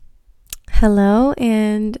Hello,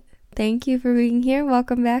 and thank you for being here.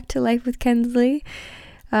 Welcome back to Life with Kensley.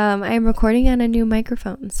 I am recording on a new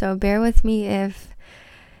microphone, so bear with me if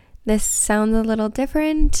this sounds a little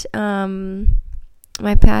different.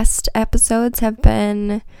 My past episodes have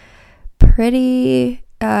been pretty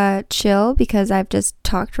chill because I've just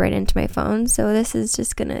talked right into my phone, so this is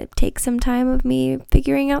just gonna take some time of me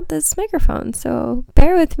figuring out this microphone, so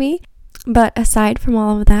bear with me. But aside from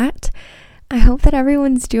all of that, I hope that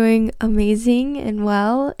everyone's doing amazing and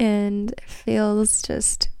well and feels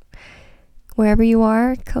just wherever you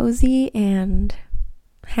are, cozy and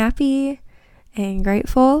happy and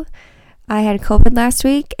grateful. I had COVID last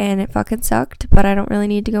week and it fucking sucked, but I don't really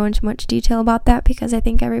need to go into much detail about that because I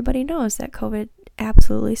think everybody knows that COVID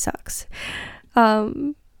absolutely sucks. But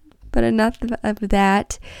enough of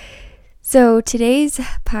that. So today's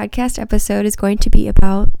podcast episode is going to be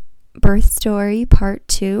about birth story part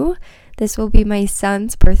 2. This will be my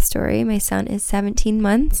son's birth story. My son is 17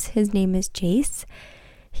 months. His name is Jace.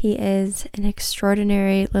 He is an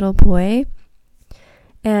extraordinary little boy.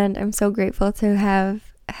 And I'm so grateful to have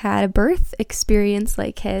had a birth experience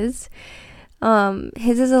like his.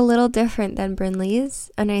 His is a little different than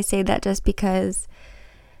Brinley's. And I say that just because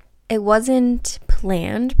it wasn't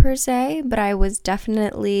planned per se, but I was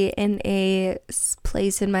definitely in a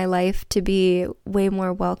place in my life to be way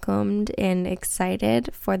more welcomed and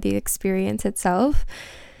excited for the experience itself,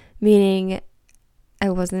 meaning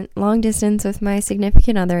I wasn't long distance with my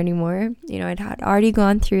significant other anymore. You know, I'd had already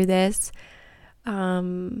gone through this.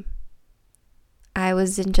 I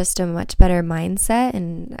was in just a much better mindset,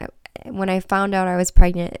 and when I found out I was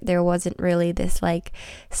pregnant, there wasn't really this like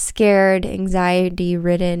scared,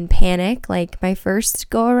 anxiety-ridden panic like my first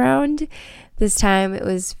go around. This time it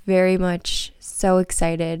was very much so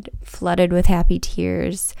excited, flooded with happy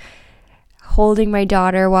tears, holding my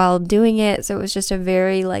daughter while doing it. So it was just a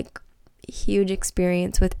very like huge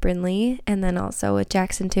experience with Brinley, and then also with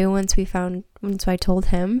Jackson too. Once I told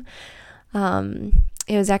him,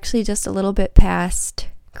 it was actually just a little bit past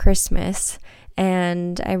Christmas.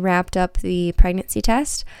 And I wrapped up the pregnancy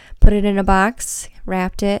test, put it in a box,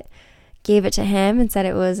 wrapped it, gave it to him and said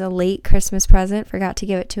it was a late Christmas present, forgot to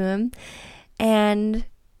give it to him. And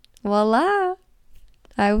voila,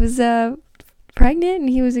 I was pregnant and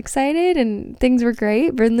he was excited and things were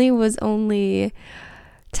great. Brinley was only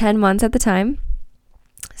 10 months at the time,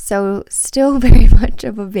 so still very much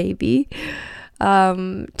of a baby. 2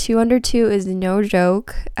 under 2 is no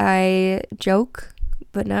joke. I joke,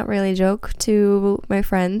 but not really joke to my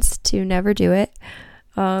friends to never do it.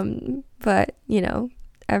 But, you know,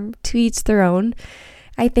 to each their own.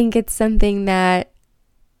 I think it's something that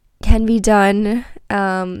can be done.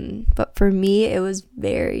 But for me, it was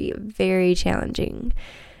very, very challenging.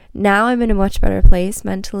 Now I'm in a much better place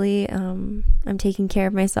mentally. I'm taking care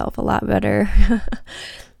of myself a lot better.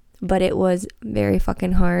 But it was very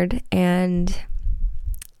fucking hard, and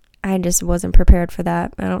I just wasn't prepared for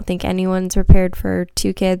that. I don't think anyone's prepared for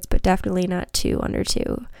 2 kids, but definitely not 2 under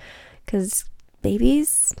 2. Because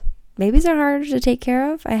babies are hard to take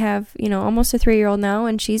care of. I have, almost a 3-year-old now,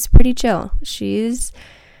 and she's pretty chill. She's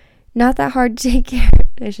not that hard to take care of.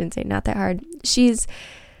 I shouldn't say not that hard. She's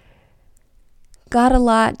got a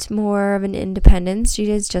lot more of an independence.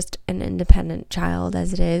 She is just an independent child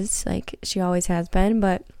as it is. Like, she always has been.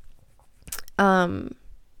 But,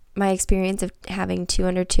 my experience of having 2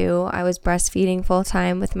 under 2, I was breastfeeding full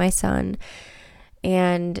time with my son,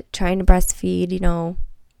 and trying to breastfeed,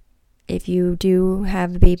 if you do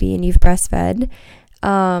have a baby and you've breastfed,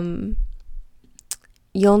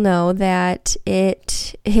 you'll know that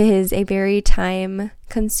it is a very time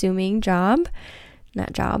consuming duty,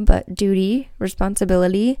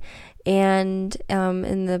 responsibility. And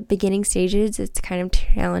in the beginning stages, it's kind of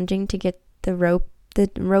challenging to get the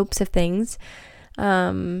ropes of things.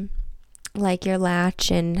 Like your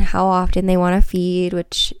latch and how often they want to feed,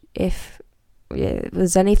 which if it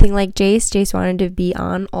was anything like Jace wanted to be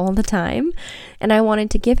on all the time, and I wanted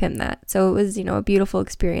to give him that. So it was, a beautiful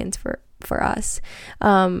experience for us.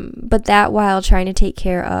 But that while trying to take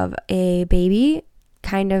care of a baby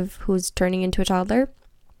kind of who's turning into a toddler,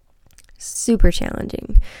 super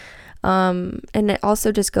challenging. And it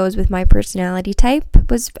also just goes with my personality type.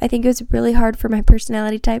 I think it was really hard for my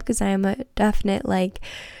personality type because I am a definite like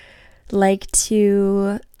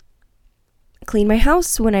to clean my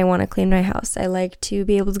house when I want to clean my house. I like to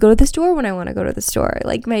be able to go to the store when I want to go to the store.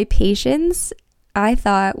 Like, my patience, I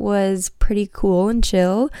thought, was pretty cool and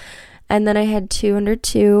chill. And then I had 2 under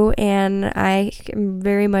 2, and I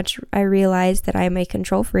realized that I'm a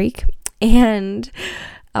control freak, and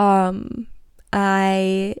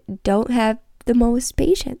I don't have the most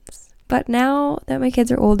patience. But now that my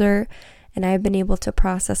kids are older and I've been able to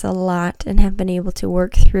process a lot and have been able to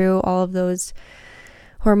work through all of those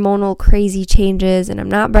hormonal crazy changes, and I'm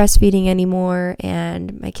not breastfeeding anymore,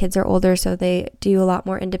 and my kids are older, so they do a lot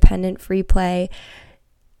more independent free play.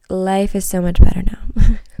 Life is so much better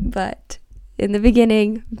now. But in the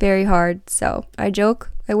beginning, very hard. So I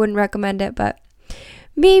joke, I wouldn't recommend it, but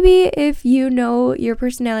maybe if you know your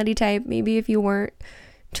personality type, maybe if you weren't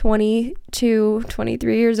 22,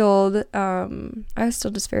 23 years old, I was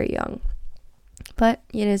still just very young. But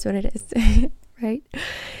it is what it is, right?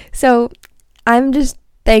 So I'm just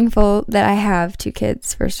thankful that I have 2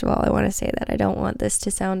 kids. First of all, I want to say that. I don't want this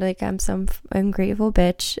to sound like I'm some ungrateful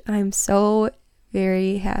bitch. I'm so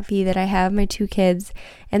very happy that I have my 2 kids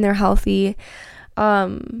and they're healthy.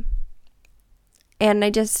 And I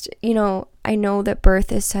just, I know that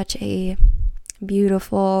birth is such a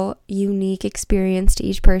beautiful, unique experience to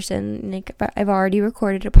each person. Like, I've already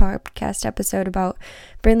recorded a podcast episode about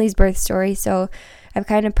Brindley's birth story, so I've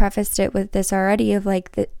kind of prefaced it with this already of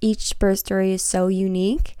like that each birth story is so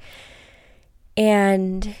unique.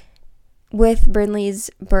 And with Brindley's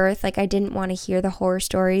birth, like, I didn't want to hear the horror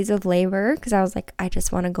stories of labor because I was like, I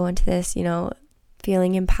just want to go into this,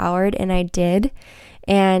 feeling empowered, and I did.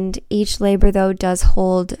 And each labor, though, does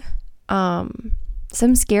hold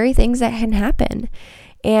some scary things that can happen.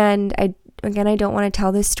 And I don't want to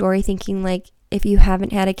tell this story thinking like, if you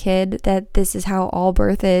haven't had a kid, that this is how all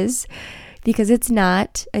birth is, because it's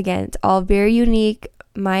not. Again, it's all very unique.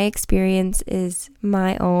 My experience is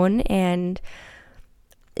my own, and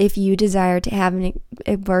if you desire to have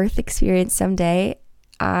a birth experience someday,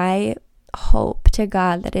 I hope to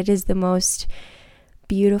God that it is the most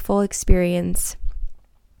beautiful experience,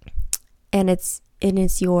 and it's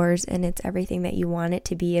yours, and it's everything that you want it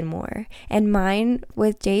to be and more. And mine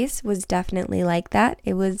with Jace was definitely like that.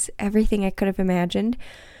 It was everything I could have imagined.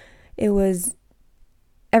 It was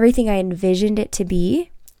everything I envisioned it to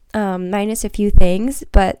be, minus a few things.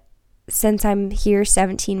 But since I'm here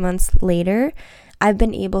 17 months later, I've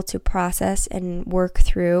been able to process and work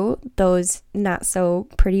through those not so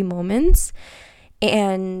pretty moments.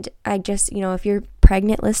 And I just, if you're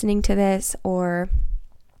pregnant listening to this, or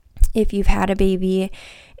if you've had a baby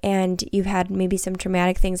and you've had maybe some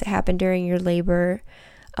traumatic things that happened during your labor,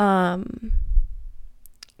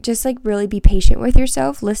 just like really be patient with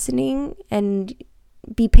yourself listening, and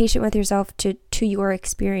be patient with yourself to your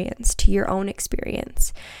experience, to your own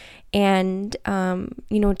experience. And,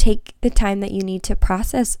 take the time that you need to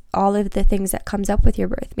process all of the things that comes up with your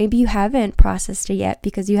birth. Maybe you haven't processed it yet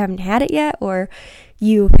because you haven't had it yet, or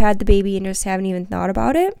you've had the baby and just haven't even thought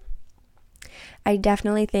about it. I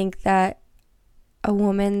definitely think that a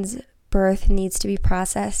woman's birth needs to be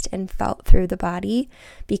processed and felt through the body,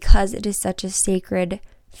 because it is such a sacred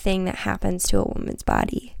thing that happens to a woman's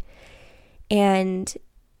body. And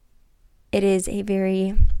it is a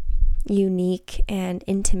very unique and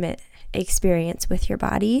intimate experience with your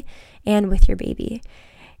body and with your baby.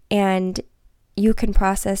 And you can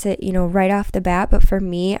process it, right off the bat. But for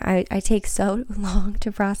me, I take so long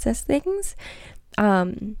to process things.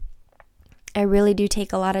 I really do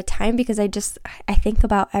take a lot of time because I think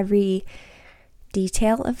about every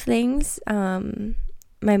detail of things.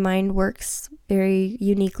 My mind works very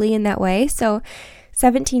uniquely in that way. So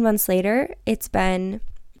 17 months later, it's been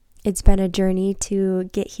a journey to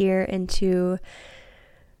get here and to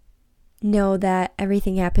know that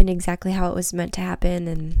everything happened exactly how it was meant to happen,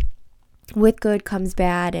 and with good comes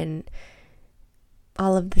bad and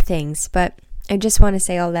all of the things. But I just want to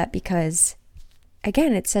say all that because,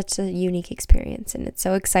 again, it's such a unique experience, and it's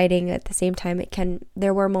so exciting. At the same time,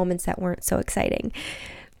 there were moments that weren't so exciting,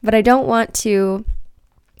 but I don't want to,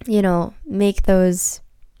 make those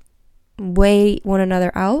weigh one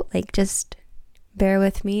another out. Like, just bear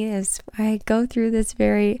with me as I go through this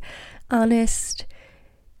very honest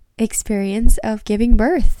experience of giving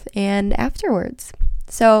birth and afterwards.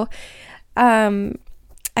 So, I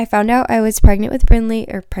found out I was pregnant with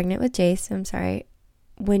Jace,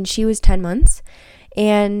 when she was 10 months.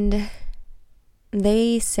 And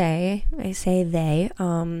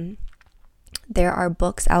there are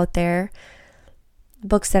books out there,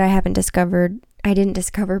 books that I didn't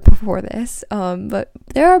discover before this, but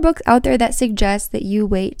there are books out there that suggest that you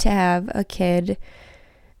wait to have a kid,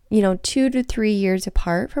 2 to 3 years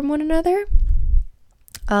apart from one another,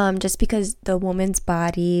 just because the woman's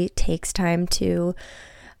body takes time to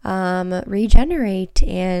regenerate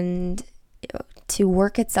and to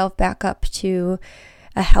work itself back up to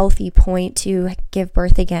a healthy point to give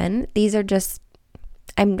birth again. These are just,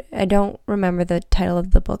 I don't remember the title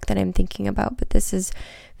of the book that I'm thinking about, but this is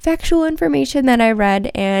factual information that I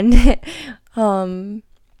read, and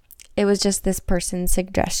it was just this person's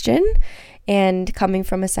suggestion, and coming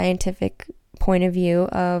from a scientific point of view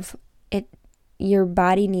of it, your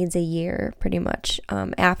body needs a year pretty much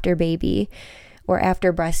after baby or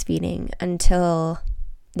after breastfeeding until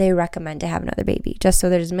they recommend to have another baby, just so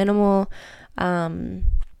there's minimal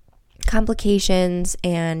complications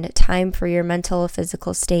and time for your mental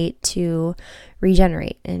physical state to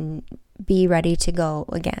regenerate and be ready to go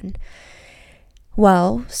again.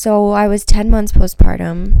 Well, so I was 10 months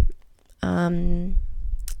postpartum,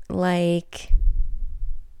 like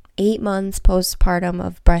 8 months postpartum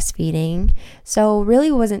of breastfeeding. So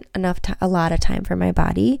really wasn't a lot of time for my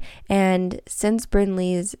body. And since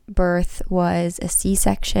Brinley's birth was a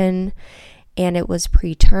C-section and it was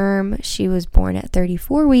preterm, she was born at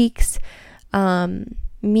 34 weeks.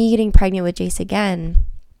 Me getting pregnant with Jace again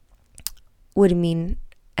would mean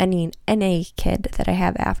any kid that I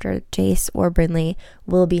have after Jace or Brinley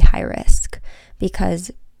will be high risk,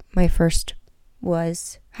 because my first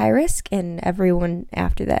was high risk and everyone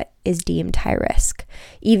after that is deemed high risk.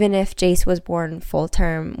 Even if Jace was born full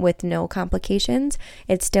term with no complications,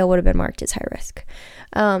 it still would have been marked as high risk.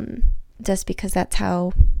 Just because that's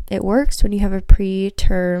how it works when you have a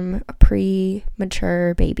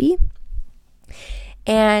premature baby.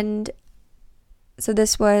 And so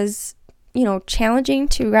this was, challenging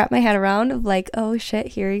to wrap my head around, of like, oh shit,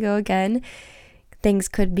 here we go again. Things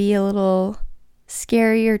could be a little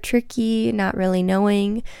scary or tricky, not really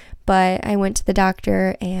knowing. But I went to the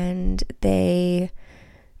doctor and they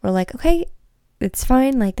were like, okay, it's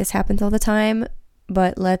fine. Like, this happens all the time,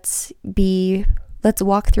 but let's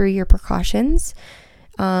walk through your precautions,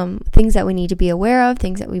 things that we need to be aware of,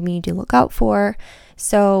 things that we need to look out for.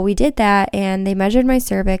 So we did that, and they measured my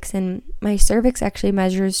cervix, and my cervix actually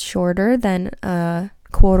measures shorter than a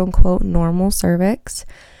quote-unquote normal cervix.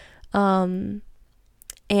 And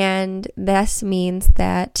this means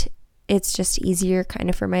that it's just easier kind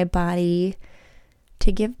of for my body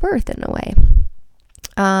to give birth in a way.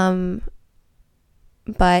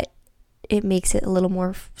 But it makes it a little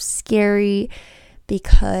more scary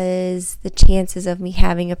because the chances of me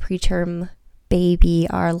having a preterm baby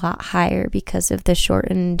are a lot higher because of the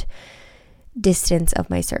shortened distance of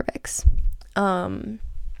my cervix.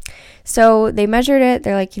 So they measured it.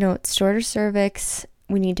 They're like, it's shorter cervix.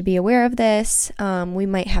 We need to be aware of this. We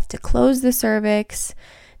might have to close the cervix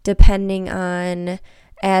depending on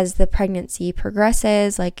as the pregnancy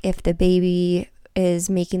progresses. Like, if the baby is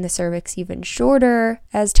making the cervix even shorter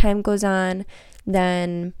as time goes on,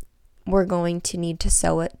 then we're going to need to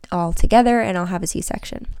sew it all together and I'll have a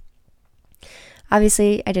C-section.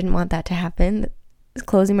 Obviously, I didn't want that to happen.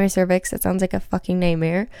 Closing my cervix, that sounds like a fucking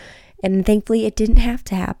nightmare. And thankfully, it didn't have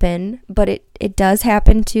to happen. But it does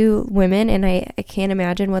happen to women, and I can't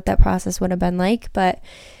imagine what that process would have been like. But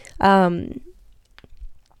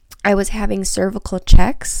I was having cervical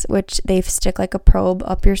checks, which they stick like a probe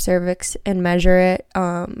up your cervix and measure it.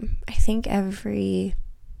 I think I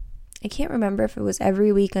can't remember if it was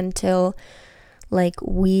every week until like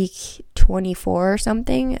week 24 or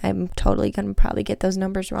something. I'm totally going to probably get those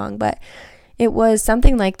numbers wrong, but it was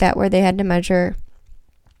something like that where they had to measure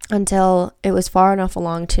until it was far enough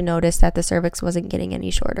along to notice that the cervix wasn't getting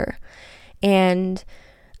any shorter. And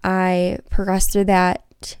I progressed through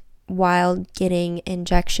that while getting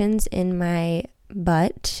injections in my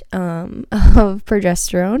butt of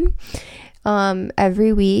progesterone.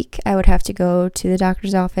 Every week I would have to go to the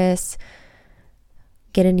doctor's office,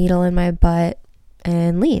 get a needle in my butt,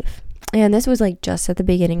 and leave. And this was like just at the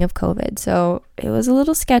beginning of COVID, so it was a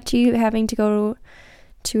little sketchy having to go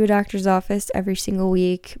to a doctor's office every single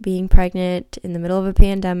week, being pregnant in the middle of a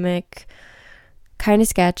pandemic. Kind of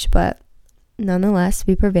sketch, but nonetheless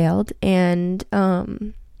we prevailed and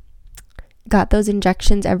got those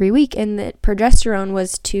injections every week. And the progesterone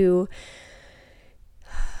was to,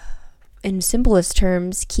 in simplest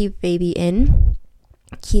terms, keep baby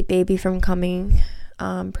from coming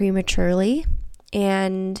prematurely.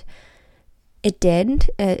 And it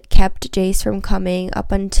did. It kept Jace from coming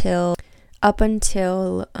up until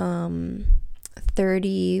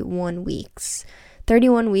 31 weeks.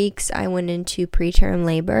 31 weeks I went into preterm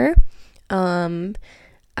labor.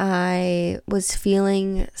 I was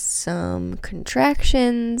feeling some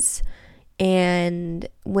contractions and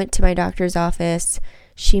went to my doctor's office.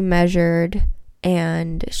 She measured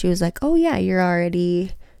and she was like, oh yeah, you're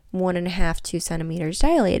already 1.5 2 centimeters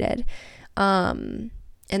dilated.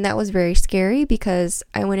 And that was very scary because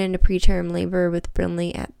I went into preterm labor with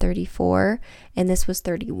Brinley at 34 and this was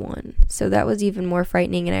 31. So that was even more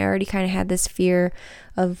frightening. And I already kind of had this fear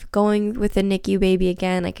of going with a NICU baby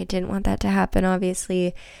again. Like, I didn't want that to happen,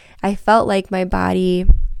 obviously. I felt like my body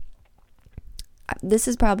this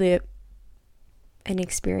is probably an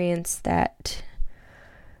experience that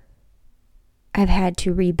I've had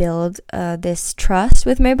to rebuild this trust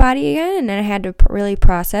with my body again, and I had to really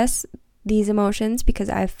process these emotions because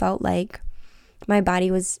I felt like my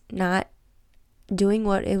body was not doing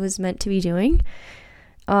what it was meant to be doing.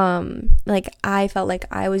 Like I felt like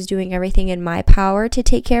I was doing everything in my power to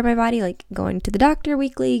take care of my body, like going to the doctor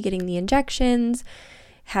weekly, getting the injections,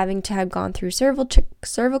 having to have gone through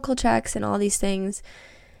cervical checks and all these things.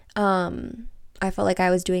 I felt like I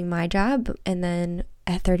was doing my job, and then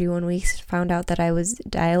at 31 weeks found out that I was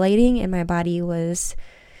dilating and my body was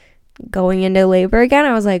going into labor again.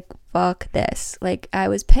 I was like, fuck this. Like, I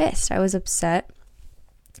was pissed. I was upset.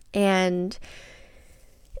 And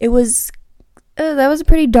it was that was a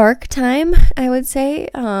pretty dark time, I would say,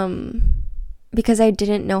 because I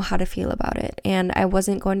didn't know how to feel about it, and I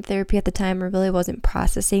wasn't going to therapy at the time. I really wasn't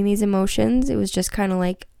processing these emotions. It was just kind of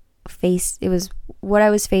like it was what I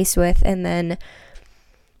was faced with, and then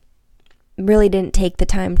really didn't take the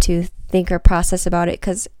time to think or process about it,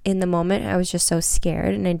 because in the moment I was just so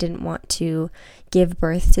scared and I didn't want to give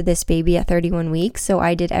birth to this baby at 31 weeks. So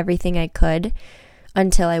I did everything I could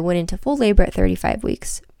until I went into full labor at 35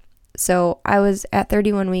 weeks. So I was at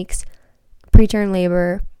 31 weeks, preterm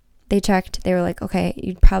labor. They checked. They were like, okay,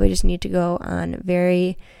 you probably just need to go on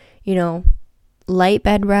very, light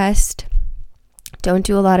bed rest. Don't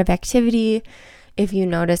do a lot of activity. If you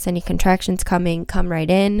notice any contractions coming, come right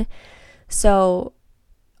in. So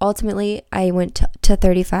ultimately, I went to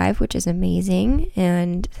 35, which is amazing,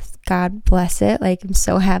 and God bless it. Like, I'm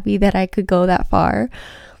so happy that I could go that far.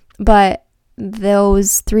 But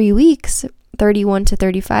those 3 weeks, 31 to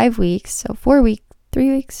 35 weeks, so 4 weeks,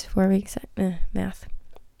 math.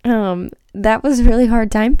 That was a really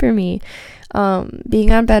hard time for me.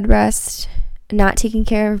 Being on bed rest, not taking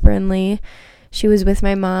care of Brinley. She was with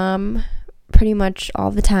my mom pretty much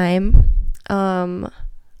all the time.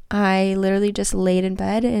 I literally just laid in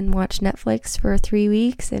bed and watched Netflix for 3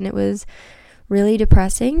 weeks, and it was really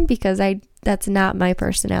depressing because that's not my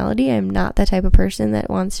personality. I'm not the type of person that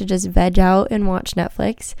wants to just veg out and watch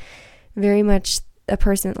Netflix. Very much a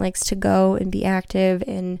person that likes to go and be active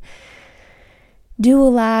and do a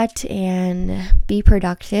lot and be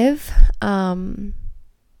productive.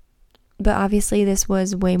 But obviously this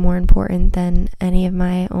was way more important than any of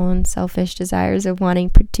my own selfish desires of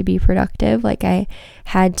wanting to be productive. Like, I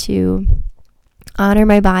had to honor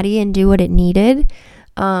my body and do what it needed.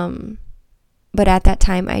 But at that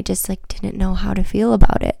time, I just didn't know how to feel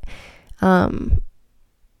about it.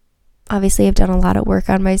 Obviously, I've done a lot of work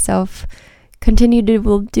on myself, continued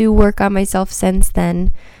to do work on myself since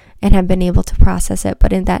then, and have been able to process it.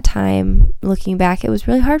 But in that time, looking back, it was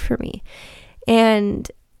really hard for me.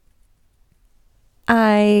 And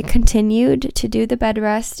I continued to do the bed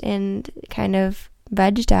rest and kind of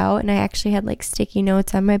vegged out, and I actually had sticky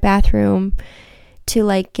notes on my bathroom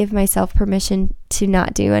to give myself permission to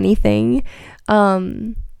not do anything.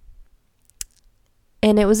 And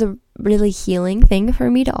it was a really healing thing for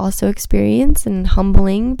me to also experience, and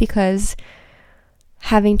humbling, because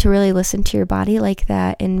having to really listen to your body like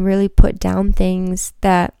that and really put down things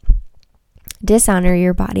that dishonor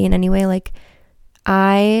your body in any way.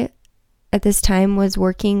 I at this time was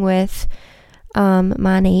working with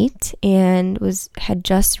Mon8 and had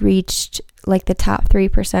just reached the top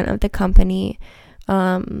 3% of the company.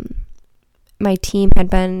 My team had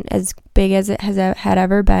been as big as it had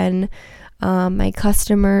ever been. My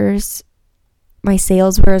customers, my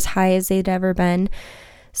sales were as high as they'd ever been.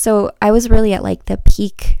 So I was really at the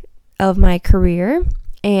peak of my career,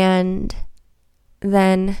 and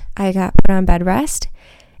then I got put on bed rest.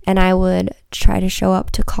 And I would try to show up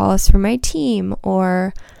to calls for my team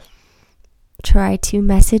or try to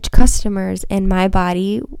message customers. And my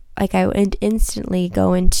body, I would instantly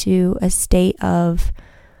go into a state of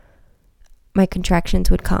my contractions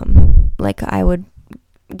would come. I would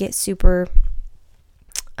get super,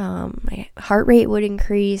 my heart rate would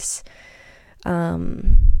increase.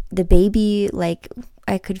 The baby,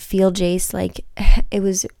 I could feel Jace, it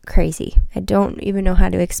was crazy. I don't even know how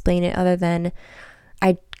to explain it other than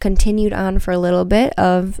I continued on for a little bit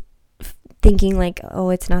of thinking oh,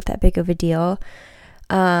 it's not that big of a deal,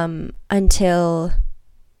 until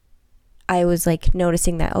I was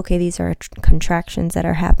noticing that, okay, these are contractions that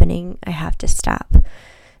are happening. I have to stop.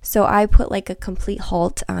 So I put a complete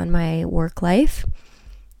halt on my work life.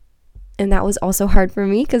 And that was also hard for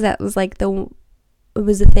me because that was it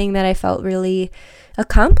was the thing that I felt really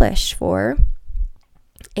accomplished for.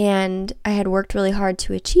 And I had worked really hard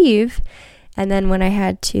to achieve. And then when I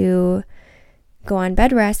had to go on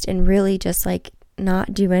bed rest and really just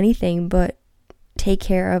not do anything but take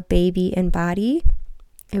care of baby and body,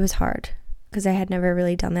 it was hard because I had never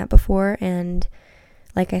really done that before. And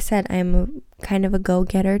like I said, I'm kind of a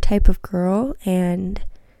go-getter type of girl, and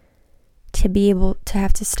to be able to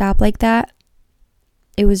have to stop like that,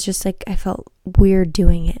 it was just like I felt weird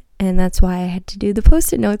doing it. And that's why I had to do the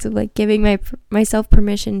post-it notes of like giving myself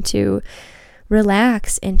permission to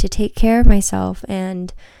relax and to take care of myself,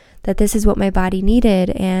 and that this is what my body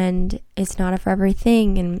needed, and it's not a forever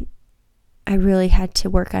thing. And I really had to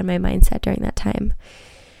work on my mindset during that time.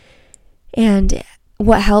 And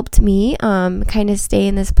what helped me kind of stay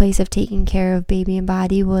in this place of taking care of baby and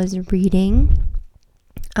body was reading.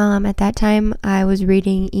 At that time, I was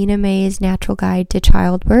reading Ina May's Natural Guide to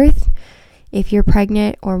Childbirth. If you're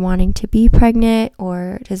pregnant or wanting to be pregnant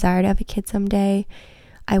or desire to have a kid someday,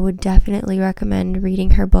 I would definitely recommend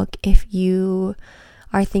reading her book if you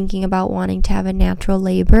are thinking about wanting to have a natural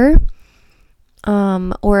labor,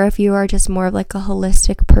 or if you are just more of like a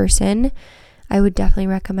holistic person. I would definitely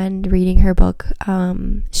recommend reading her book.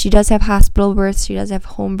 She does have hospital births, she does have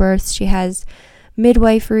home births, she has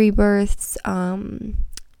midwifery births,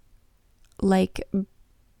 like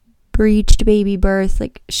breached baby births.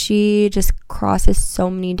 Like, she just crosses so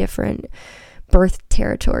many different birth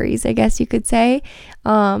territories, I guess you could say.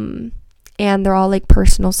 And they're all like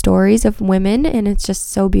personal stories of women, and it's just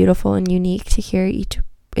so beautiful and unique to hear each.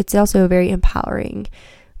 It's also a very empowering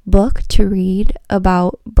book to read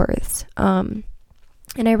about births. And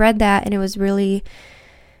I read that, and it was really,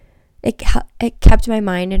 it kept my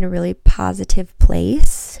mind in a really positive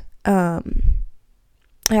place.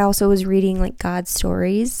 I also was reading like God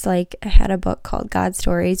stories. Like, I had a book called God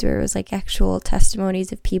Stories where it was like actual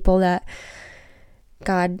testimonies of people that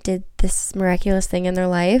God did this miraculous thing in their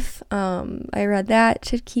life. I read that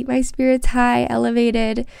to keep my spirits high,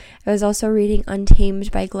 elevated. I was also reading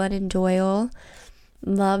Untamed by Glennon Doyle.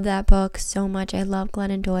 Love that book so much. I love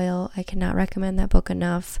Glennon Doyle. I cannot recommend that book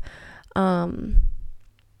enough.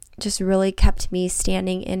 Just really kept me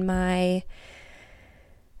standing in my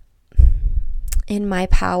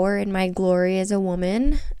power, in my glory as a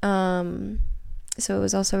woman. So it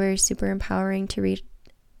was also very super empowering to read.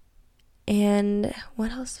 And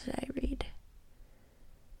what else did I read?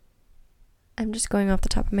 I'm just going off the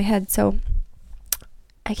top of my head, so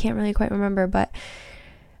I can't really quite remember, but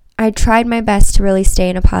I tried my best to really stay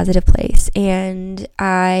in a positive place, and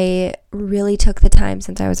I really took the time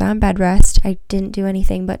since I was on bed rest. I didn't do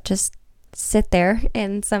anything but just sit there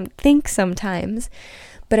and think sometimes,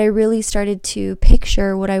 but I really started to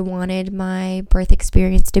picture what I wanted my birth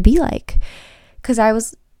experience to be like, because I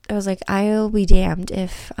was like, I'll be damned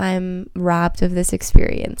if I'm robbed of this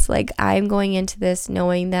experience. Like, I'm going into this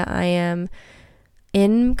knowing that I am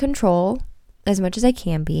in control as much as I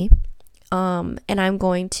can be. And I'm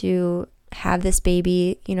going to have this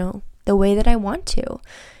baby, the way that I want to.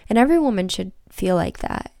 And every woman should feel like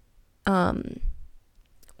that.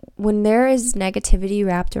 When there is negativity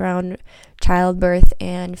wrapped around childbirth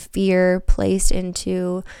and fear placed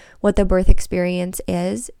into what the birth experience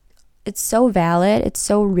is, it's so valid, it's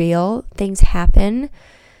so real, things happen,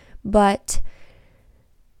 but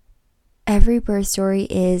every birth story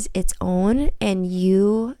is its own, and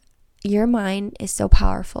your mind is so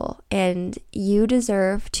powerful, and you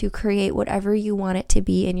deserve to create whatever you want it to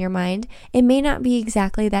be in your mind. It may not be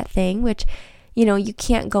exactly that thing, which, you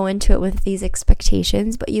can't go into it with these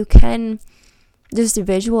expectations, but you can just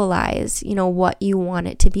visualize, what you want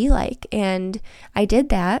it to be like. And I did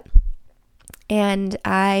that. And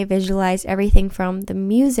I visualized everything from the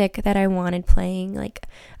music that I wanted playing. Like,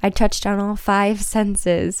 I touched on all 5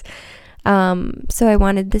 senses. So I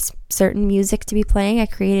wanted this certain music to be playing. I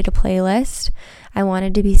created a playlist. I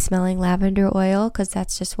wanted to be smelling lavender oil because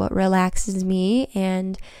that's just what relaxes me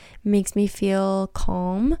and makes me feel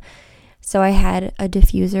calm. So I had a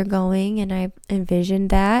diffuser going, and I envisioned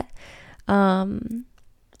that.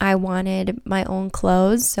 I wanted my own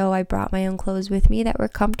clothes, so I brought my own clothes with me that were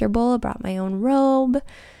comfortable. I brought my own robe.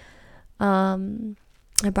 I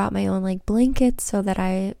brought my own blankets so that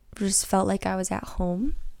I just felt like I was at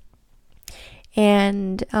home.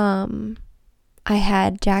 And I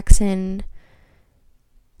had Jackson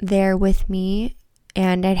there with me,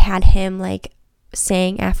 and I'd had him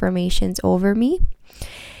saying affirmations over me.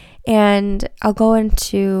 And I'll go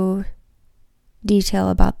into detail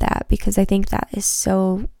about that because I think that is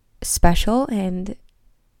so special, and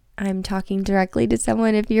I'm talking directly to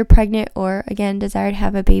someone. If you're pregnant or again desire to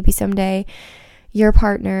have a baby someday, your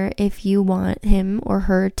partner, if you want him or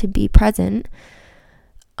her to be present,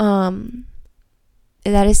 that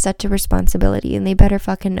is such a responsibility, and they better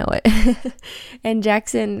fucking know it. And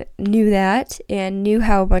Jackson knew that and knew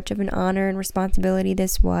how much of an honor and responsibility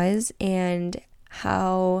this was, and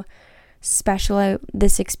how special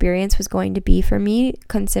this experience was going to be for me,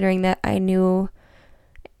 considering that I knew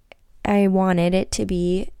I wanted it to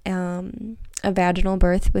be a vaginal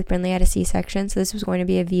birth with Brindley had a C-section, so this was going to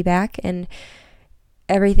be a VBAC, and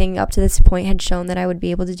everything up to this point had shown that I would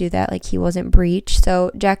be able to do that. Like, he wasn't breached.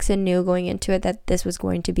 So Jackson knew going into it that this was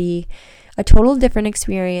going to be a total different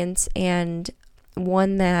experience, and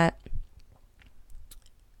one that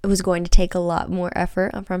was going to take a lot more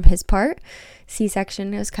effort from his part.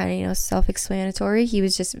 C-section was kind of, self-explanatory. He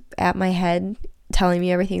was just at my head telling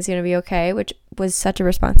me everything's going to be okay, which was such a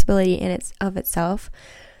responsibility in itself.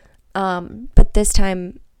 But this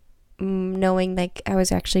time, knowing like I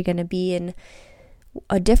was actually going to be in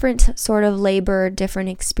a different sort of labor, different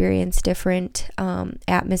experience, different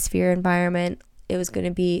atmosphere, environment, it was going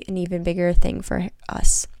to be an even bigger thing for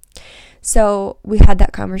us. So we had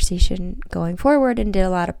that conversation going forward and did a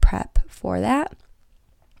lot of prep for that.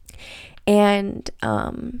 And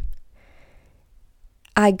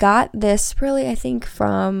I got this really, I think,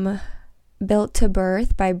 from Built to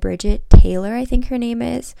Birth by Bridget Tyler, I think her name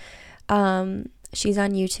is. She's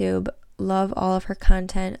on YouTube. Love all of her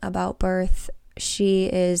content about birth. She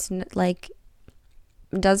is like,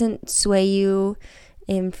 doesn't sway you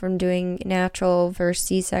in from doing natural versus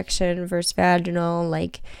C-section versus vaginal.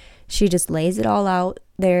 Like, she just lays it all out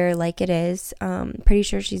there like it is. Pretty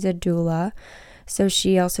sure she's a doula. So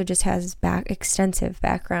she also just has extensive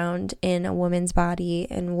background in a woman's body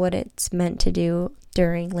and what it's meant to do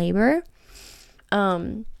during labor.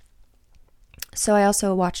 So I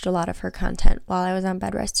also watched a lot of her content while I was on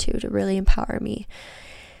bed rest too, to really empower me.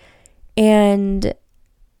 And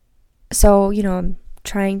so, I'm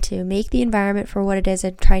trying to make the environment for what it is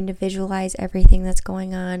and trying to visualize everything that's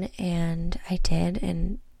going on. And I did.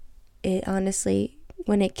 And it honestly,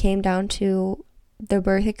 when it came down to the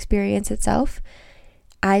birth experience itself,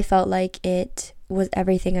 I felt like it was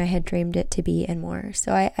everything I had dreamed it to be and more.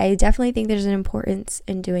 So I definitely think there's an importance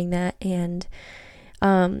in doing that. And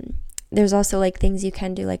there's also like things you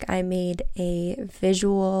can do. Like, I made a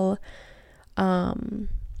visual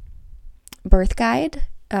birth guide,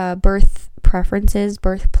 birth preferences,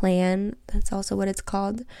 birth plan. That's also what it's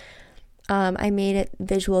called. I made it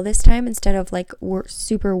visual this time instead of like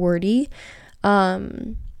super wordy.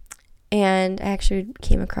 And I actually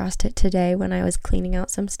came across it today when I was cleaning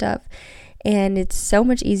out some stuff. And it's so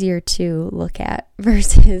much easier to look at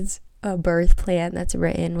versus a birth plan that's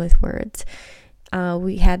written with words.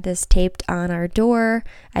 We had this taped on our door.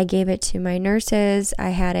 I gave it to my nurses. I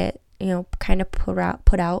had it, kind of put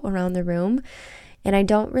out around the room. And I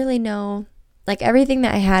don't really know, like, everything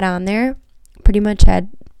that I had on there pretty much had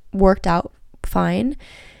worked out fine.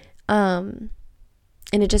 And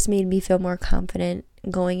it just made me feel more confident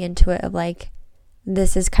going into it of like,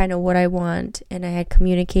 this is kind of what I want. And I had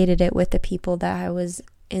communicated it with the people that I was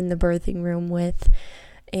in the birthing room with,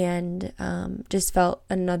 and just felt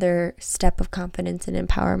another step of confidence and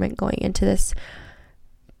empowerment going into this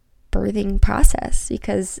birthing process,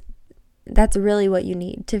 because that's really what you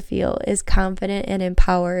need to feel, is confident and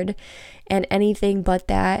empowered. And anything but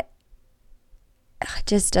that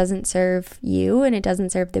just doesn't serve you, and it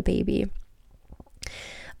doesn't serve the baby.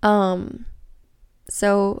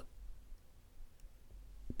 So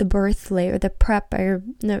the birth labor, the prep,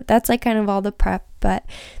 that's like kind of all the prep, but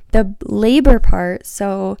the labor part.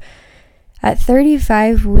 So at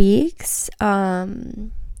 35 weeks, I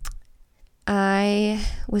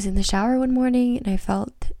was in the shower one morning and I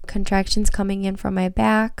felt contractions coming in from my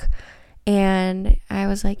back, and I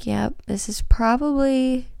was like, yep, this is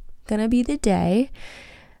probably gonna be the day.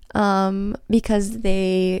 Because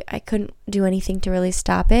I couldn't do anything to really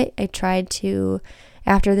stop it. I tried to,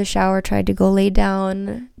 after the shower, tried to go lay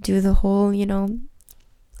down, do the whole,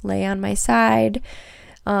 lay on my side,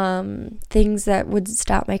 things that would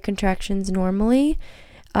stop my contractions normally,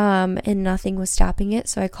 and nothing was stopping it.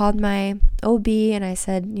 So I called my OB and I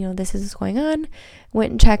said, this is what's going on.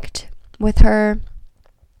 Went and checked with her.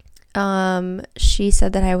 She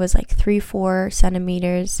said that I was like 3-4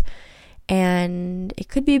 centimeters, and it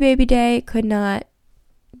could be baby day, it could not.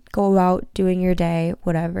 Go out doing your day,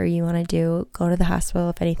 whatever you want to do. Go to the hospital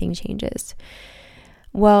if anything changes.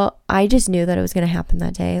 Well, I just knew that it was going to happen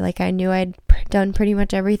that day. Like, I knew I'd done pretty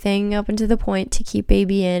much everything up until the point to keep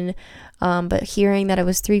baby in. But hearing that it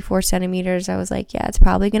was 3-4 centimeters, I was like, yeah, it's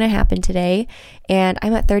probably going to happen today. And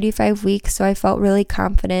I'm at 35 weeks, so I felt really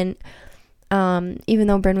confident. Even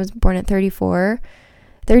though Bryn was born at 35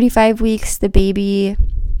 weeks, the baby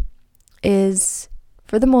is,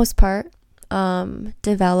 for the most part,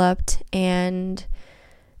 developed, and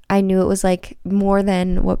I knew it was like more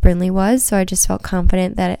than what Brinley was, so I just felt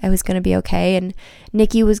confident that I was going to be okay. And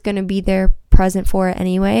Nikki was going to be there present for it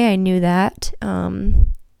anyway. I knew that.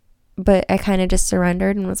 But I kind of just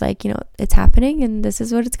surrendered and was like, it's happening and this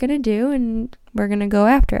is what it's going to do and we're going to go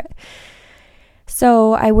after it.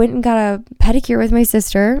 So I went and got a pedicure with my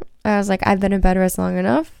sister. I was like, I've been in bed rest long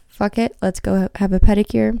enough. Fuck it. Let's go have a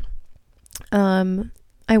pedicure.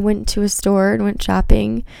 I went to a store and went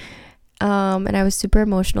shopping. And I was super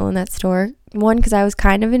emotional in that store. One, because I was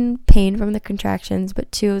kind of in pain from the contractions,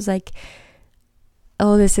 but two, it was like,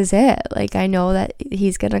 oh, this is it. Like, I know that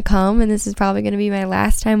he's going to come and this is probably going to be my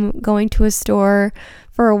last time going to a store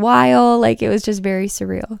for a while. Like, it was just very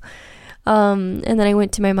surreal. And then I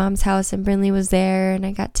went to my mom's house and Brinley was there and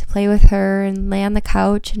I got to play with her and lay on the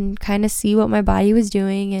couch and kind of see what my body was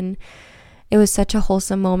doing. And it was such a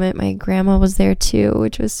wholesome moment. My grandma was there too,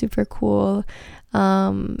 which was super cool.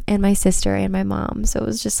 And my sister and my mom. So it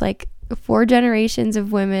was just like 4 generations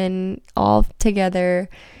of women all together.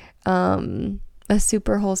 A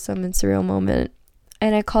super wholesome and surreal moment.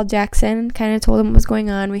 And I called Jackson, kind of told him what was going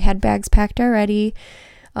on. We had bags packed already,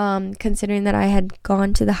 considering that I had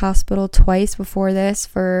gone to the hospital twice before this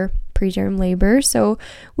for preterm labor. So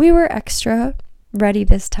we were extra ready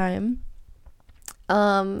this time.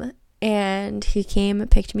 And he came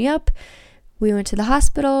and picked me up. We went to the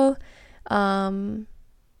hospital.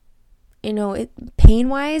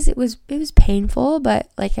 Pain-wise, it was painful,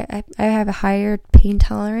 but like I have a higher pain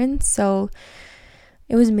tolerance, so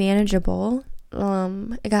it was manageable.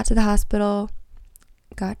 I got to the hospital,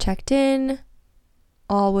 got checked in,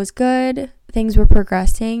 all was good. Things were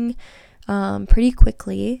progressing pretty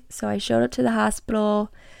quickly. So I showed up to the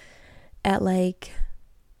hospital at like,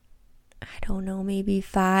 I don't know, maybe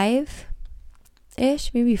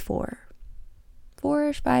 5-ish, maybe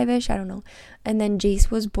 4-ish, 5-ish, I don't know. And then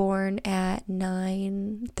Jace was born at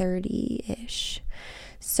 9:30-ish.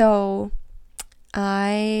 So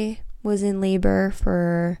I was in labor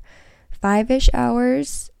for 5-ish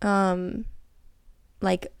hours,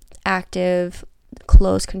 like active,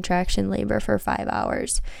 close contraction labor for 5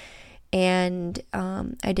 hours. And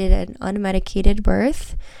I did an unmedicated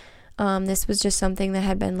birth. This was just something that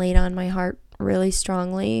had been laid on my heart really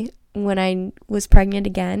strongly when I was pregnant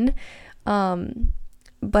again.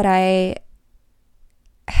 But I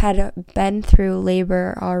had been through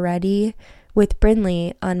labor already with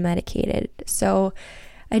Brinley unmedicated. So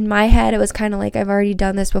in my head, it was kind of like, I've already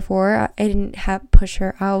done this before. I didn't push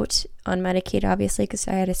her out unmedicated, obviously, because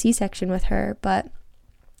I had a C-section with her. But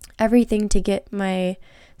everything to get my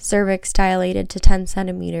cervix dilated to 10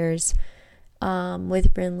 centimeters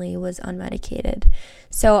with Brinley was unmedicated.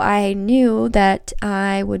 So I knew that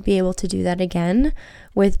I would be able to do that again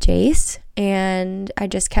with Jace. And I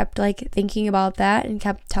just kept like thinking about that and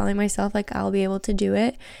kept telling myself like, I'll be able to do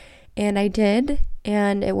it. And I did.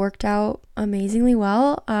 And it worked out amazingly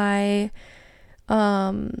well. I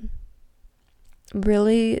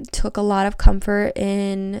really took a lot of comfort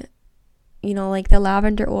in, like the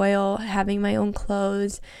lavender oil, having my own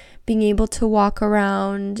clothes, being able to walk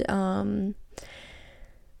around,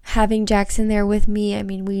 having Jackson there with me. I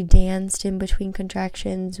mean, we danced in between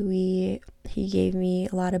contractions. He gave me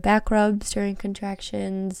a lot of back rubs during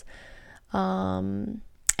contractions.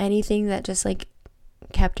 Anything that just like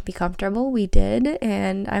kept me comfortable, we did.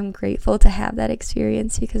 And I'm grateful to have that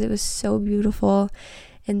experience because it was so beautiful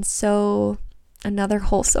and so another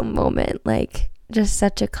wholesome moment. Like just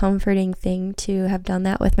such a comforting thing to have done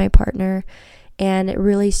that with my partner. And it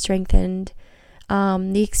really strengthened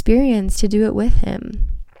the experience to do it with him.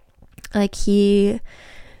 Like the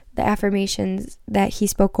affirmations that he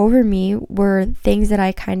spoke over me were things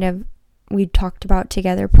that we talked about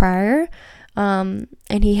together prior. And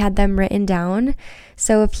he had them written down.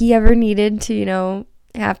 So if he ever needed to,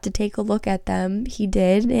 have to take a look at them, he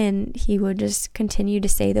did. And he would just continue to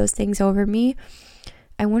say those things over me.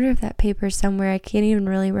 I wonder if that paper's somewhere. I can't even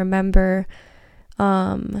really remember.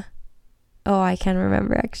 Oh, I can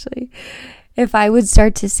remember actually. If I would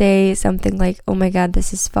start to say something like, oh my God,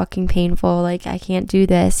 this is fucking painful, like I can't do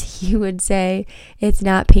this, he would say, it's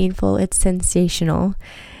not painful, it's sensational.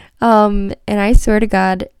 And I swear to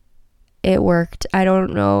God, it worked. I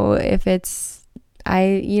don't know if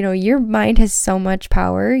your mind has so much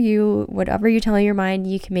power. Whatever you tell your mind,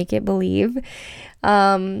 you can make it believe.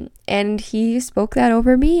 And he spoke that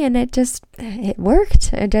over me and it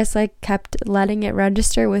worked. I just like kept letting it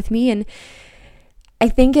register with me. And I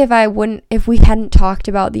think if we hadn't talked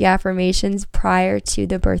about the affirmations prior to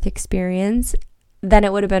the birth experience, then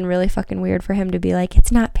it would have been really fucking weird for him to be like,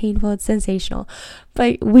 it's not painful, it's sensational.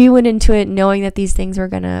 But we went into it knowing that these things were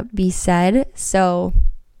going to be said. So,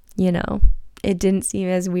 it didn't seem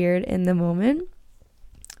as weird in the moment.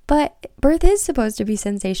 But birth is supposed to be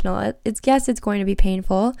sensational. Yes, it's going to be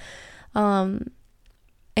painful. And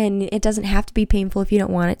it doesn't have to be painful if you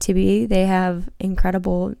don't want it to be. They have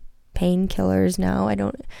incredible painkillers now.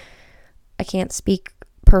 I can't speak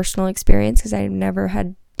personal experience because I've never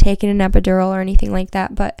had taken an epidural or anything like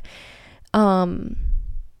that, but you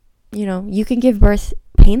can give birth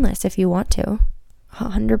painless if you want to.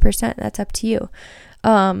 100%, that's up to you.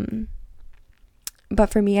 But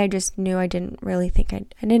for me, I just knew I didn't really think I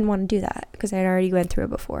didn't want to do that because I'd already went through it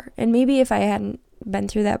before. And maybe if I hadn't been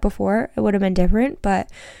through that before, it would have been different. But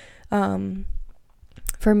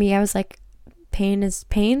for me, I was like, pain is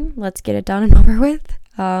pain. Let's get it done and over with.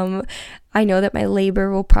 I know that my labor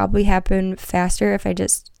will probably happen faster if I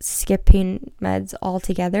just skip pain meds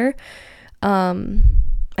altogether.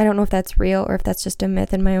 I don't know if that's real or if that's just a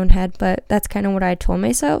myth in my own head, but that's kind of what I told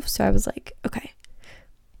myself. So I was like, okay,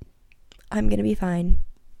 I'm going to be fine.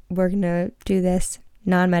 We're going to do this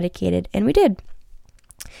non-medicated. And we did.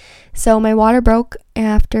 So my water broke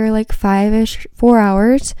after like 4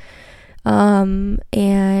 hours.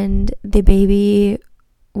 And the baby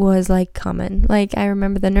was like coming. Like I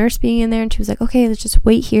remember the nurse being in there and she was like, okay, let's just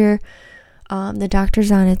wait here. The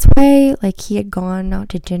doctor's on its way. Like he had gone out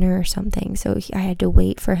to dinner or something. So I had to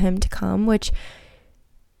wait for him to come, which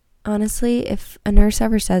honestly, if a nurse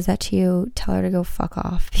ever says that to you, tell her to go fuck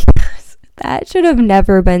off because that should have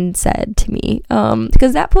never been said to me.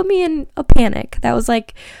 Because that put me in a panic. That was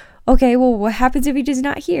like, okay, well, what happens if he does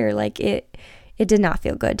not hear? Like it did not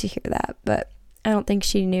feel good to hear that, but I don't think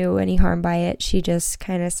she knew any harm by it. She just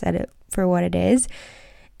kind of said it for what it is.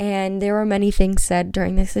 And there were many things said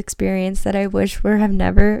during this experience that I wish were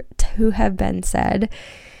never to have been said.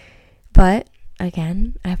 But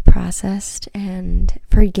again, I've processed and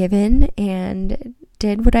forgiven and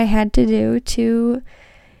did what I had to do to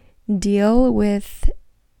deal with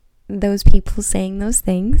those people saying those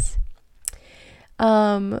things.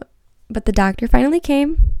 But the doctor finally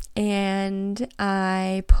came and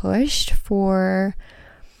I pushed for,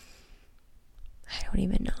 I don't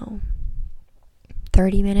even know,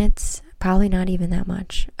 30 minutes, probably not even that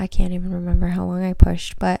much. I can't even remember how long I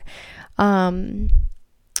pushed, but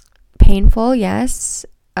painful, yes.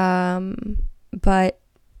 But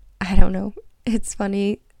I don't know. It's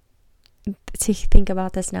funny to think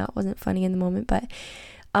about this now. It wasn't funny in the moment, but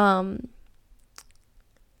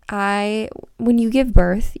when you give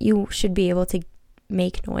birth, you should be able to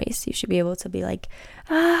make noise. You should be able to be like,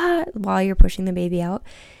 while you're pushing the baby out.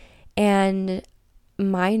 And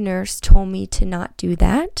my nurse told me to not do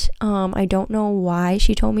that. I don't know why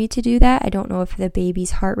she told me to do that. I don't know if the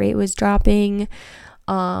baby's heart rate was dropping.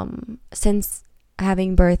 Since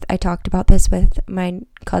having birth, I talked about this with my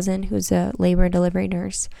cousin who's a labor and delivery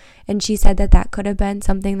nurse, and she said that could have been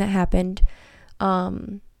something that happened,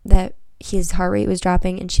 that his heart rate was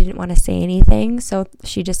dropping and she didn't want to say anything, so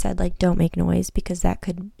she just said like, don't make noise because that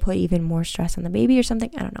could put even more stress on the baby or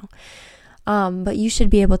something. I don't know. But you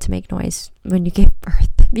should be able to make noise when you give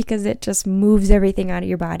birth because it just moves everything out of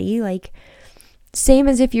your body, like same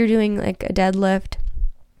as if you're doing like a deadlift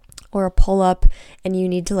or a pull-up and you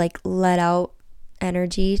need to like let out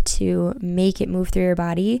energy to make it move through your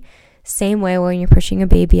body. Same way when you're pushing a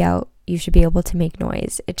baby out, you should be able to make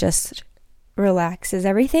noise. It just relaxes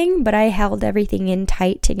everything, but I held everything in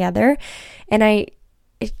tight together, and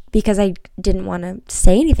because I didn't want to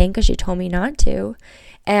say anything because she told me not to,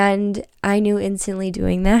 and I knew instantly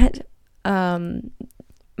doing that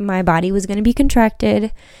my body was going to be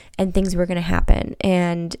contracted and things were going to happen,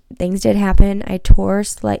 and things did happen. I tore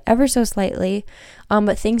ever so slightly,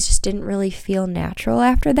 but things just didn't really feel natural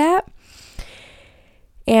after that,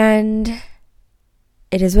 and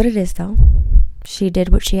it is what it is though. She did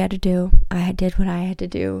what she had to do. I did what I had to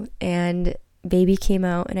do. And baby came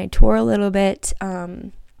out and I tore a little bit,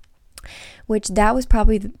 which that was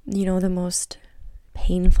probably, the most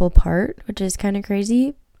painful part, which is kind of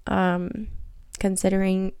crazy,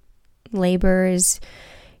 considering labor is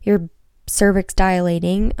your cervix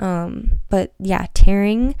dilating. But yeah,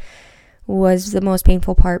 tearing was the most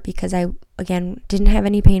painful part because I, again, didn't have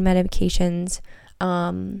any pain medications.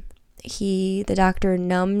 The doctor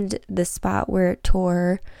numbed the spot where it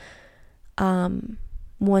tore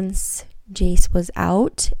once Jace was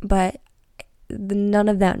out, but none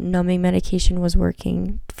of that numbing medication was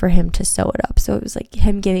working for him to sew it up. So it was like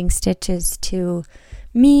him giving stitches to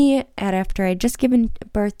me after I'd just given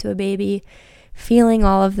birth to a baby, feeling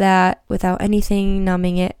all of that without anything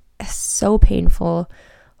numbing it. So painful,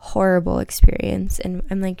 horrible experience. And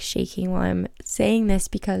I'm like shaking while I'm saying this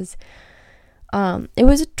because it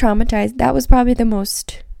was that was probably the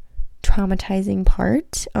most traumatizing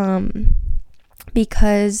part,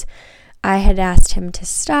 because I had asked him to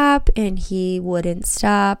stop and he wouldn't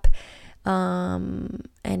stop. And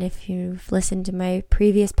if you've listened to my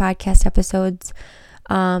previous podcast episodes,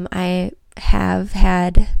 I have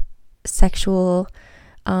had sexual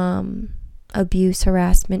abuse,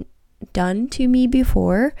 harassment done to me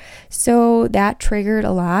before. So that triggered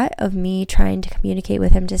a lot of me trying to communicate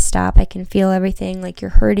with him to stop. I can feel everything, like, you're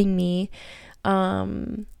hurting me.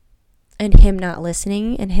 And him not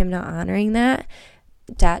listening and him not honoring that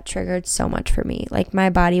triggered so much for me. Like, my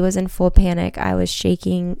body was in full panic. I was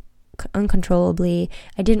shaking uncontrollably.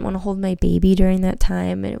 I didn't want to hold my baby during that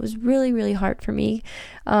time, and it was really, really hard for me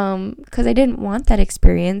because I didn't want that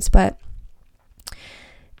experience, but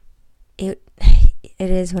it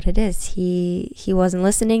is what it is. He wasn't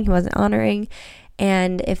listening, he wasn't honoring.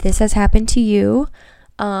 And if this has happened to you,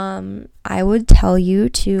 I would tell you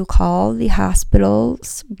to call the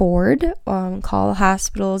hospital's board, call the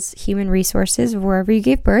hospital's human resources wherever you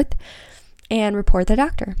gave birth, and report the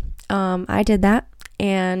doctor. I did that,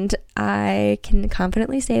 and I can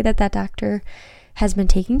confidently say that doctor has been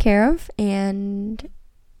taken care of and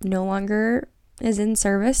no longer is in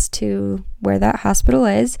service to where that hospital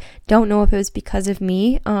is. Don't know if it was because of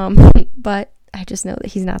me, but I just know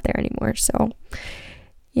that he's not there anymore. So,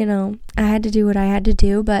 I had to do what I had to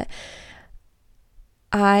do, but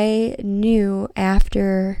I knew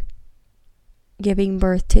after giving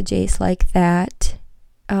birth to Jace like that,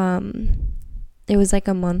 it was like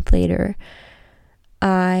a month later,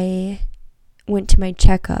 I went to my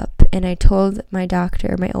checkup and I told my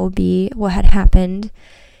doctor, my OB, what had happened,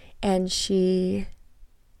 and she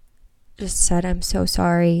just said, "I'm so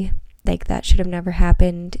sorry, like, that should have never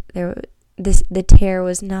happened. The tear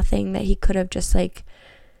was nothing, that he could have just, like,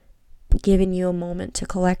 given you a moment to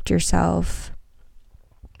collect yourself,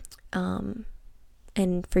 and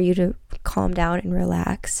for you to calm down and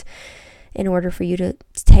relax in order for you to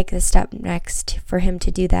take the step next for him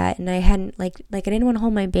to do that." And I hadn't, like I didn't want to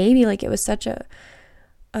hold my baby. Like, it was such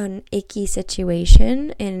an icky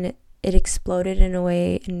situation, and it exploded in a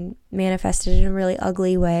way and manifested in a really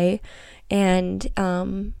ugly way. And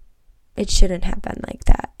it shouldn't have been like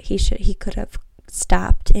that. He could have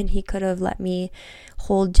stopped, and he could have let me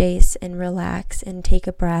hold Jace and relax and take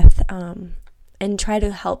a breath, and try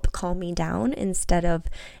to help calm me down instead of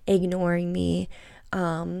ignoring me,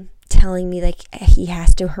 telling me, like, he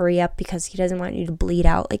has to hurry up because he doesn't want you to bleed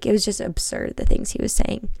out. Like, it was just absurd, the things he was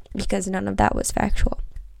saying, because none of that was factual.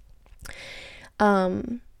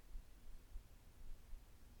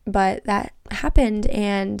 But that happened,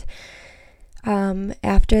 and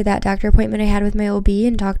after that doctor appointment I had with my OB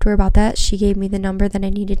and talked to her about that, she gave me the number that I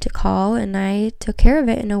needed to call, and I took care of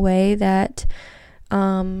it in a way that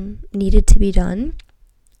needed to be done.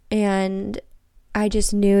 And I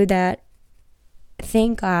just knew that,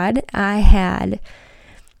 thank God, I had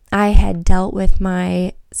dealt with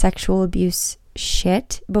my sexual abuse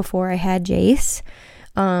shit before I had Jace.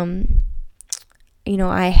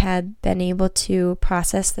 I had been able to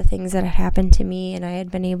process the things that had happened to me, and I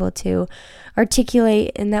had been able to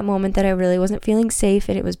articulate in that moment that I really wasn't feeling safe,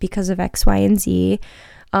 and it was because of X, Y, and Z.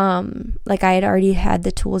 Like, I had already had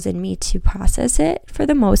the tools in me to process it for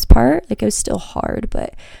the most part. Like, it was still hard,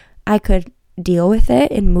 but I could deal with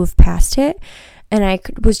it and move past it. And I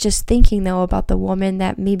was just thinking, though, about the woman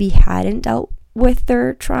that maybe hadn't dealt with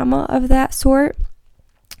their trauma of that sort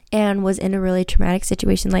and was in a really traumatic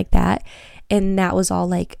situation like that. And that was all,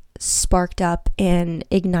 like, sparked up and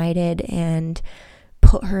ignited and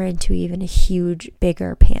put her into even a huge,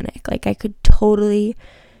 bigger panic. Like, I could totally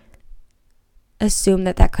assume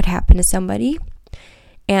that could happen to somebody.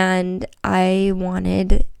 And I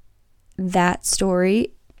wanted that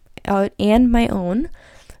story and my own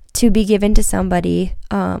to be given to somebody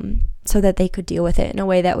so that they could deal with it in a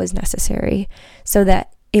way that was necessary so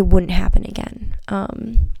that it wouldn't happen again.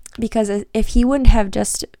 Because if he wouldn't have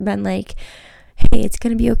just been like, "Hey, it's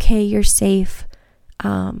going to be okay, you're safe.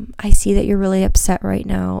 I see that you're really upset right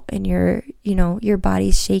now and your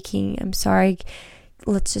body's shaking. I'm sorry.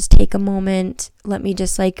 Let's just take a moment. Let me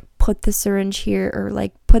just, like, put the syringe here, or,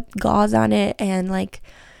 like, put gauze on it, and, like,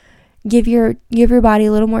 give your body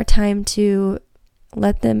a little more time to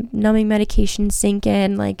let the numbing medication sink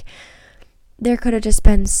in." Like, there could have just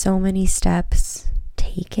been so many steps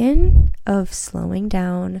taken of slowing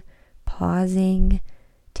down, pausing,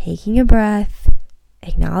 taking a breath,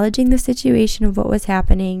 acknowledging the situation of what was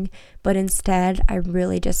happening. But instead, I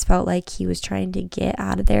really just felt like he was trying to get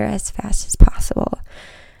out of there as fast as possible.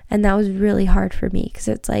 And that was really hard for me, because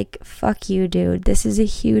it's like, fuck you, dude. This is a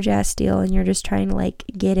huge ass deal, and you're just trying to, like,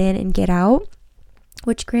 get in and get out.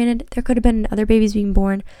 Which, granted, there could have been other babies being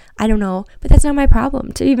born. I don't know. But that's not my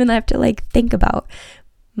problem to even have to, like, think about.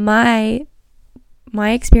 My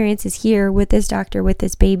my experience is here with this doctor, with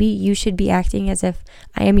this baby. You should be acting as if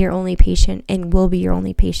I am your only patient and will be your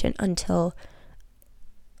only patient until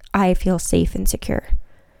I feel safe and secure.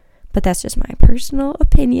 But that's just my personal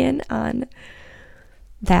opinion on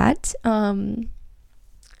that.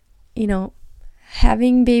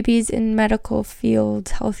 Having babies in medical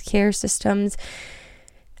fields, healthcare systems,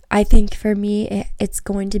 I think for me, it's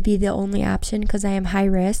going to be the only option because I am high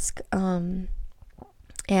risk.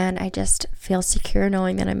 And I just feel secure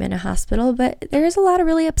knowing that I'm in a hospital. But there's a lot of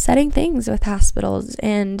really upsetting things with hospitals.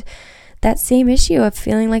 And that same issue of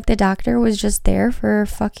feeling like the doctor was just there for a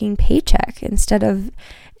fucking paycheck instead of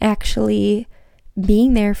actually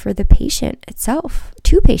being there for the patient itself.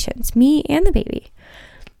 Two patients, me and the baby.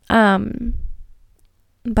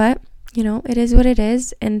 But, it is what it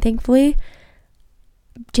is. And thankfully,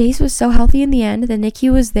 Jace was so healthy in the end. The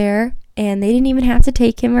NICU was there and they didn't even have to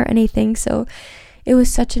take him or anything. So it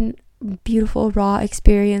was such a beautiful, raw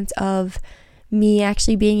experience of me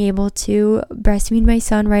actually being able to breastfeed my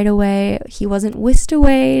son right away. He wasn't whisked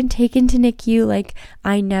away and taken to NICU. Like,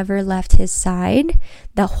 I never left his side.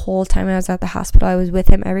 The whole time I was at the hospital, I was with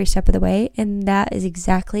him every step of the way. And that is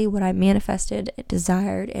exactly what I manifested,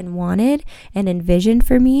 desired, and wanted and envisioned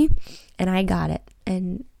for me. And I got it.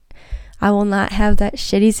 And I will not have that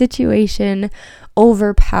shitty situation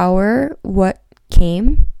overpower what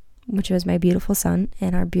came, which was my beautiful son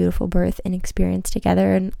and our beautiful birth and experience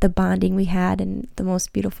together and the bonding we had and the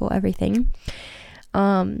most beautiful everything.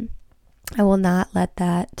 I will not let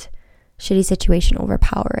that shitty situation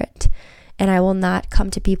overpower it. And I will not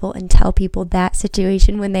come to people and tell people that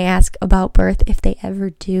situation when they ask about birth, if they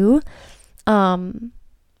ever do.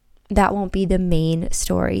 That won't be the main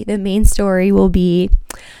story. The main story will be,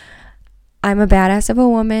 I'm a badass of a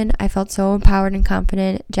woman. I felt so empowered and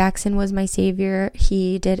confident. Jackson was my savior.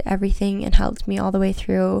 He did everything and helped me all the way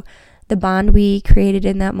through. The bond we created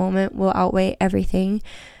in that moment will outweigh everything.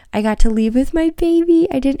 I got to leave with my baby.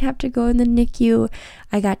 I didn't have to go in the NICU.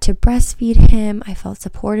 I got to breastfeed him. I felt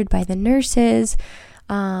supported by the nurses.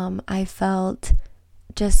 I felt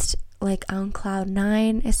just like on cloud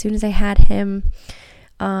 9 as soon as I had him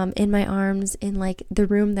in my arms in like the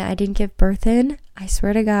room that I didn't give birth in. I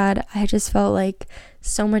swear to God, I just felt like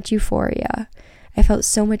so much euphoria. I felt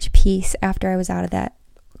so much peace after I was out of that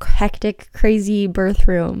hectic, crazy birth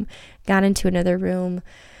room, got into another room,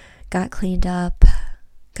 got cleaned up,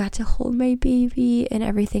 got to hold my baby, and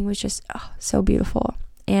everything was just so beautiful.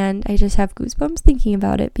 And I just have goosebumps thinking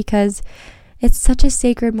about it because it's such a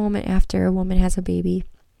sacred moment after a woman has a baby.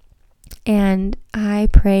 And I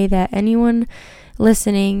pray that anyone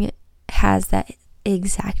listening has that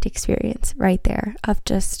exact experience right there of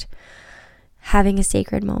just having a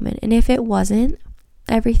sacred moment. And if it wasn't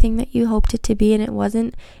everything that you hoped it to be and it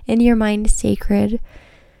wasn't in your mind sacred,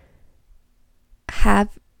 have,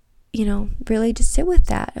 really just sit with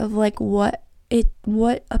that of like what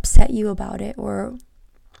upset you about it, or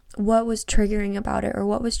what was triggering about it, or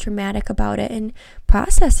what was traumatic about it, and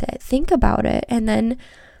process it, think about it, and then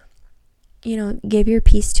give your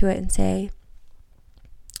piece to it and say,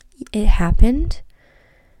 it happened,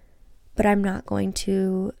 but I'm not going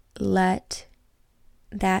to let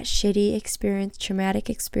that shitty experience,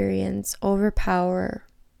 traumatic experience, overpower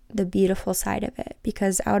the beautiful side of it.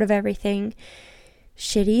 Because out of everything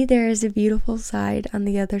shitty, there is a beautiful side on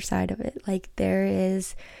the other side of it. Like, there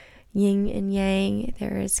is yin and yang,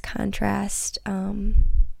 there is contrast.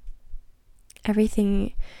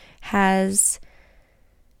 Everything has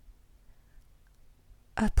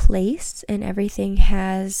a place, and everything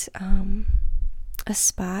has a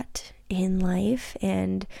spot in life,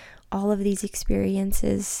 and all of these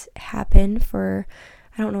experiences happen for,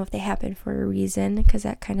 I don't know if they happen for a reason, because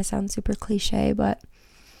that kind of sounds super cliche, but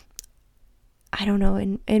I don't know,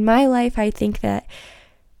 in my life I think that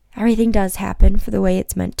everything does happen for the way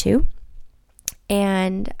it's meant to,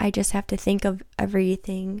 and I just have to think of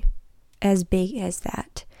everything as big as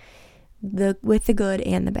that, with the good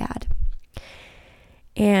and the bad.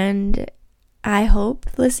 And I hope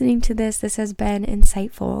listening to this has been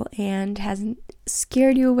insightful and hasn't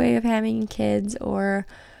scared you away of having kids, or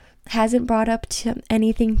hasn't brought up to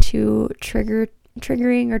anything too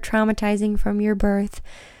triggering or traumatizing from your birth.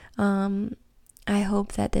 I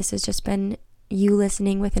hope that this has just been you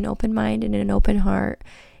listening with an open mind and an open heart,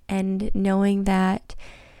 and knowing that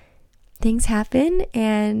things happen,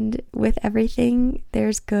 and with everything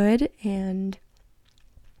there's good, and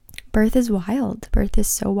birth is wild. Birth is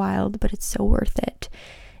so wild, but it's so worth it.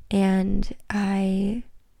 And I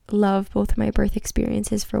love both of my birth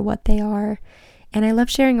experiences for what they are, and I love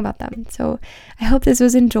sharing about them. So I hope this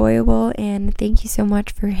was enjoyable, and thank you so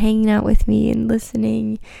much for hanging out with me and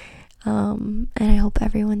listening. And I hope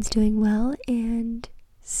everyone's doing well and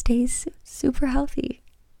stays super healthy.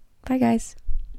 Bye, guys.